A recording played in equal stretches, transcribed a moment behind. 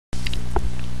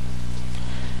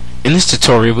In this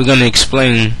tutorial we're going to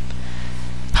explain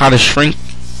how to shrink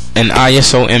an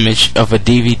ISO image of a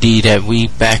DVD that we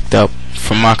backed up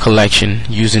from our collection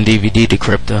using DVD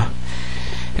Decryptor,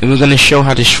 and we're going to show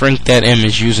how to shrink that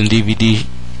image using DVD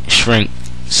Shrink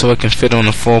so it can fit on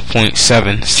a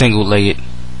 4.7 single layered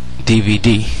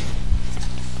DVD.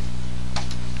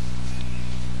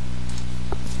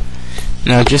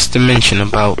 Now, just to mention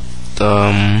about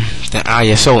the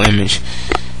ISO image,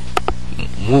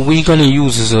 what we're going to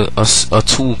use is a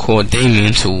tool called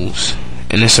Damien Tools,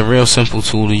 and it's a real simple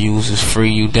tool to use. It's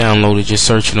free. You download it, just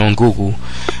search it on Google.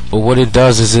 But what it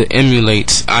does is it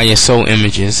emulates ISO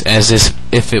images as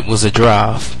if it was a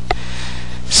drive.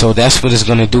 So that's what it's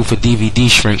going to do for DVD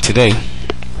Shrink today.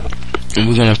 And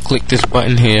we're going to click this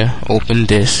button here, open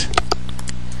this,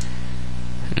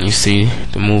 and you see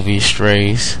the movie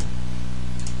Strays.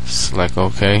 Select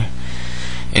OK,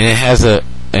 and it has a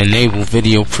enable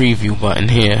video preview button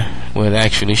here where it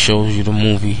actually shows you the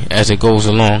movie as it goes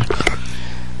along.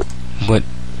 But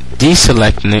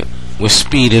deselecting it will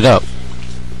speed it up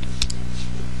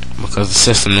because the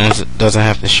system doesn't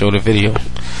have to show the video.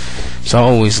 So I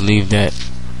always leave that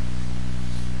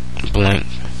blank,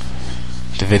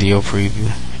 the video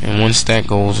preview, and once that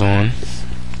goes on,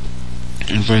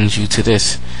 it brings you to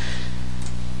this.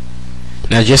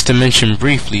 Now, just to mention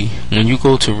briefly, when you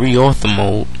go to reauthor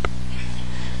mode,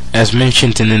 as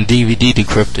mentioned in the DVD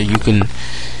Decryptor, you can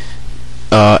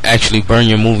actually burn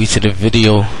your movie to the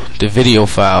video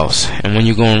files. And when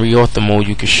you go in reauthor mode,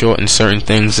 you can shorten certain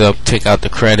things up, take out the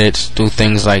credits, do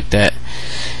things like that,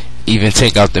 even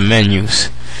take out the menus.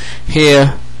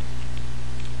 Here,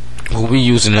 when we're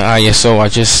using the ISO, I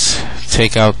just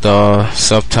take out the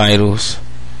subtitles,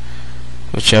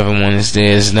 whichever one is there.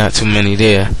 There's not too many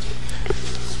there.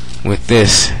 With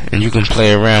this, and you can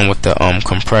play around with the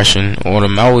compression. I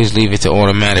always leave it to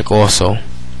automatic also.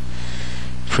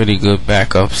 Pretty good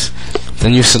backups.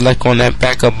 Then you select on that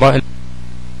backup button.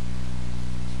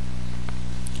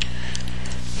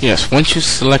 Yes, once you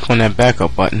select on that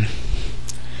backup button,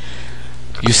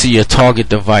 you see your target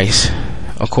device.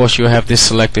 Of course, you'll have this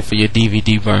selected for your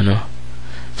DVD burner,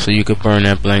 so you could burn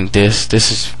that blank disc.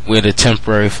 This is where the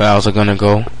temporary files are gonna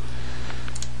go.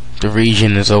 The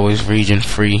region is always region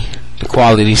free. The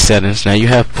quality settings. Now, you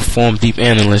have Perform Deep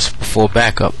Analysis before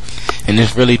backup, and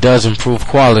this really does improve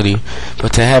quality,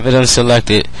 but to have it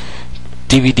unselected,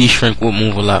 DVD Shrink will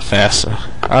move a lot faster.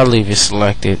 I'll leave it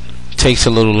selected. Takes a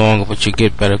little longer, but you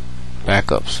get better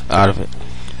backups out of it.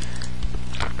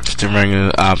 Just the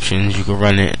regular options. You can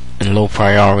run it in low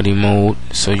priority mode,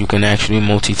 so you can actually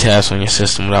multitask on your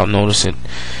system without noticing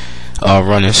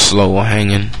running slow or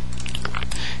hanging.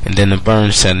 And then the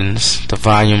burn settings, the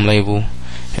volume label,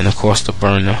 and of course the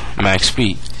burner max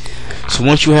speed. So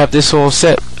once you have this all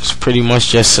set, it's pretty much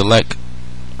just select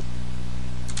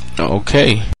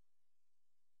OK.